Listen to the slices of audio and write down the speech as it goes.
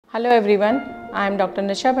Hello everyone, I am Dr.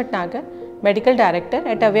 Nisha Bhatnagar, Medical Director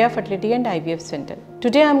at AVEYA Fertility and IVF Center.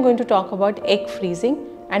 Today I am going to talk about egg freezing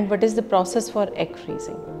and what is the process for egg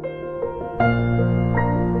freezing.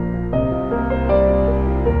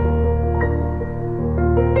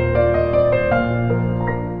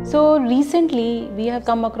 So recently we have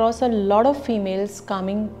come across a lot of females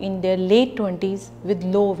coming in their late 20s with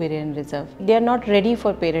low ovarian reserve. They are not ready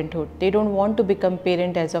for parenthood. They don't want to become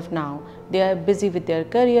parent as of now. They are busy with their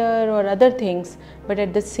career or other things, but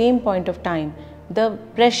at the same point of time, the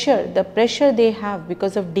pressure they have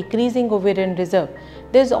because of decreasing ovarian reserve,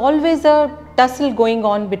 there's always a tussle going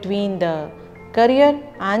on between the career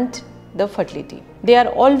and the fertility. They are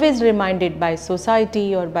always reminded by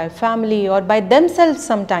society or by family or by themselves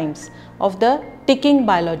sometimes of the ticking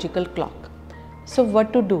biological clock. So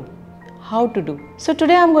what to do? How to do? So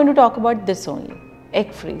today I am going to talk about this only,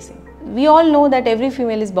 egg freezing. We all know that every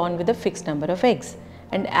female is born with a fixed number of eggs,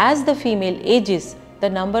 and as the female ages, the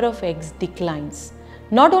number of eggs declines.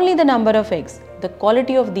 Not only the number of eggs, the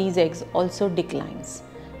quality of these eggs also declines.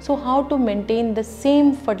 So how to maintain the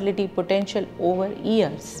same fertility potential over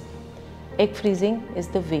years? Egg freezing is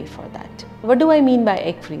the way for that. What do I mean by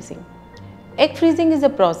egg freezing? Egg freezing is a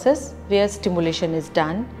process where stimulation is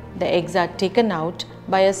done, the eggs are taken out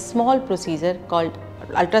by a small procedure called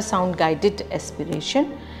ultrasound-guided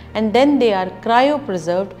aspiration, and then they are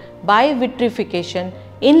cryopreserved by vitrification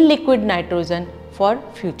in liquid nitrogen for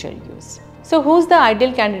future use. So who's the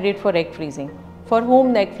ideal candidate for egg freezing? For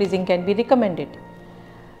whom the egg freezing can be recommended?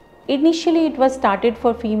 Initially, it was started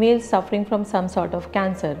for females suffering from some sort of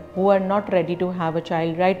cancer who are not ready to have a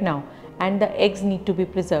child right now and the eggs need to be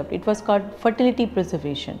preserved. It was called fertility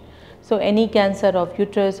preservation. So any cancer of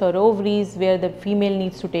uterus or ovaries where the female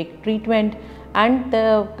needs to take treatment and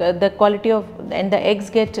the quality of and the eggs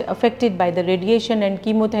get affected by the radiation and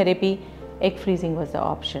chemotherapy, egg freezing was the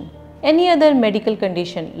option. Any other medical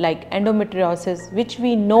condition like endometriosis, which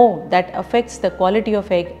we know that affects the quality of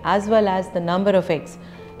egg as well as the number of eggs,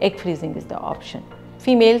 egg freezing is the option.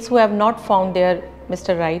 Females who have not found their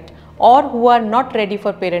Mr. Right or who are not ready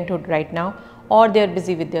for parenthood right now, or they are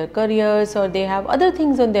busy with their careers or they have other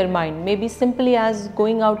things on their mind, maybe simply as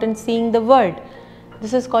going out and seeing the world.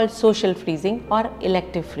 This is called social freezing or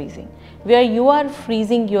elective freezing, where you are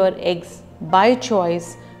freezing your eggs by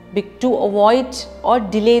choice to avoid or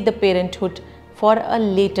delay the parenthood for a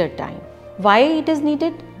later time. Why it is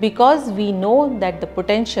needed? Because we know that the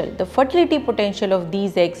fertility potential of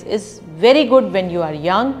these eggs is very good when you are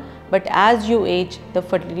young, but as you age, the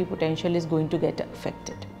fertility potential is going to get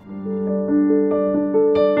affected.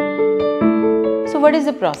 So what is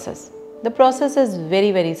the process? The process is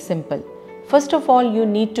very simple. First of all, you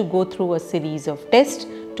need to go through a series of tests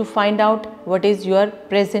to find out what is your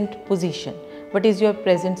present position, what is your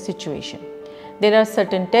present situation. There are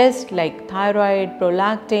certain tests like thyroid,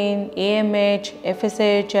 prolactin, AMH,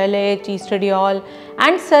 FSH, LH, estradiol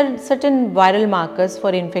and certain viral markers for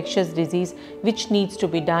infectious disease which needs to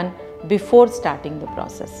be done before starting the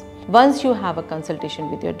process. Once you have a consultation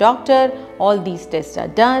with your doctor, all these tests are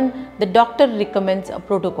done, the doctor recommends a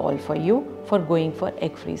protocol for you for going for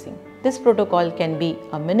egg freezing. This protocol can be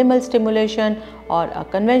a minimal stimulation or a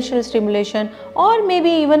conventional stimulation or maybe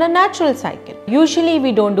even a natural cycle. Usually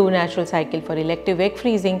we don't do natural cycle for elective egg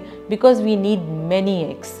freezing because we need many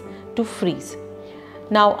eggs to freeze.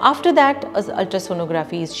 Now after that, as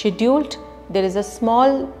ultrasonography is scheduled, there is a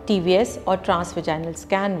small TVS or transvaginal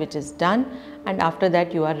scan which is done, and after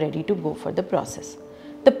that you are ready to go for the process.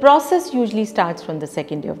 The process usually starts from the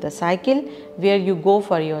second day of the cycle, where you go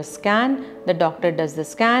for your scan. The doctor does the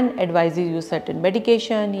scan, advises you certain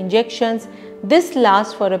medication, injections. This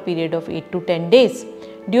lasts for a period of 8 to 10 days,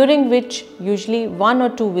 during which usually 1 or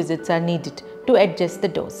 2 visits are needed to adjust the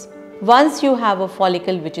dose. Once you have a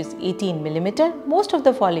follicle which is 18 mm, most of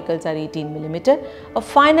the follicles are 18 mm, a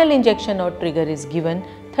final injection or trigger is given.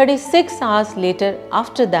 36 hours later,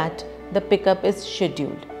 after that, the pickup is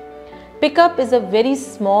scheduled. Pickup is a very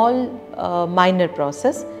small minor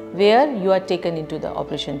process where you are taken into the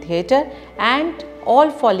operation theatre and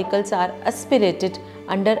all follicles are aspirated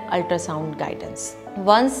under ultrasound guidance.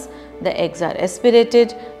 Once the eggs are aspirated,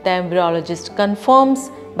 the embryologist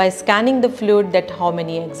confirms by scanning the fluid that how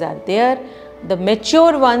many eggs are there. The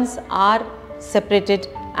mature ones are separated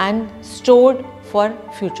and stored for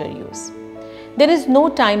future use. There is no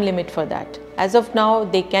time limit for that. As of now,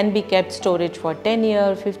 they can be kept storage for 10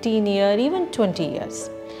 years, 15 years, even 20 years.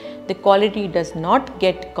 The quality does not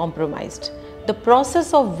get compromised. The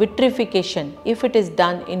process of vitrification, if it is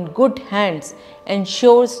done in good hands,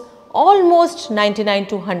 ensures almost 99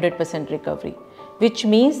 to 100% recovery, which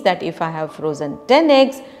means that if I have frozen 10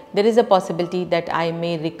 eggs, there is a possibility that I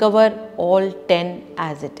may recover all 10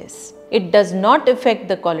 as it is. It does not affect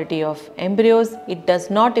the quality of embryos, it does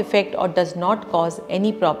not affect or does not cause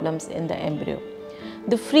any problems in the embryo.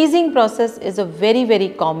 The freezing process is a very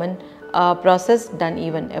common process done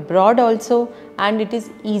even abroad also, and it is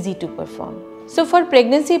easy to perform. So for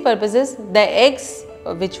pregnancy purposes, the eggs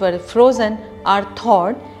which were frozen are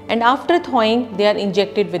thawed, and after thawing they are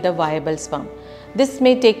injected with a viable sperm. This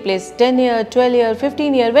may take place 10 year, 12 year,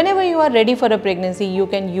 15 year, whenever you are ready for a pregnancy you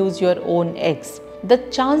can use your own eggs. The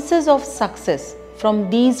chances of success from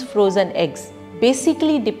these frozen eggs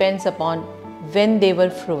basically depends upon when they were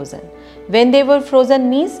frozen. When they were frozen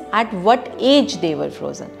means at what age they were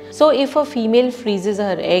frozen. So if a female freezes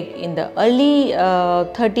her egg in the early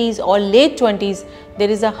 30s or late 20s, there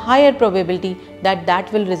is a higher probability that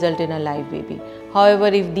that will result in a live baby. However,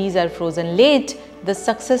 if these are frozen late, the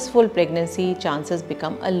successful pregnancy chances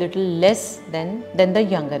become a little less than the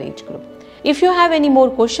younger age group. If you have any more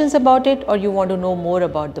questions about it, or you want to know more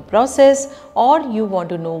about the process, or you want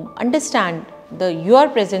to understand your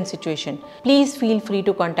present situation, please feel free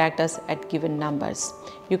to contact us at given numbers.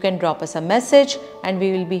 You can drop us a message and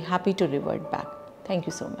we will be happy to revert back. Thank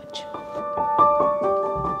you so much.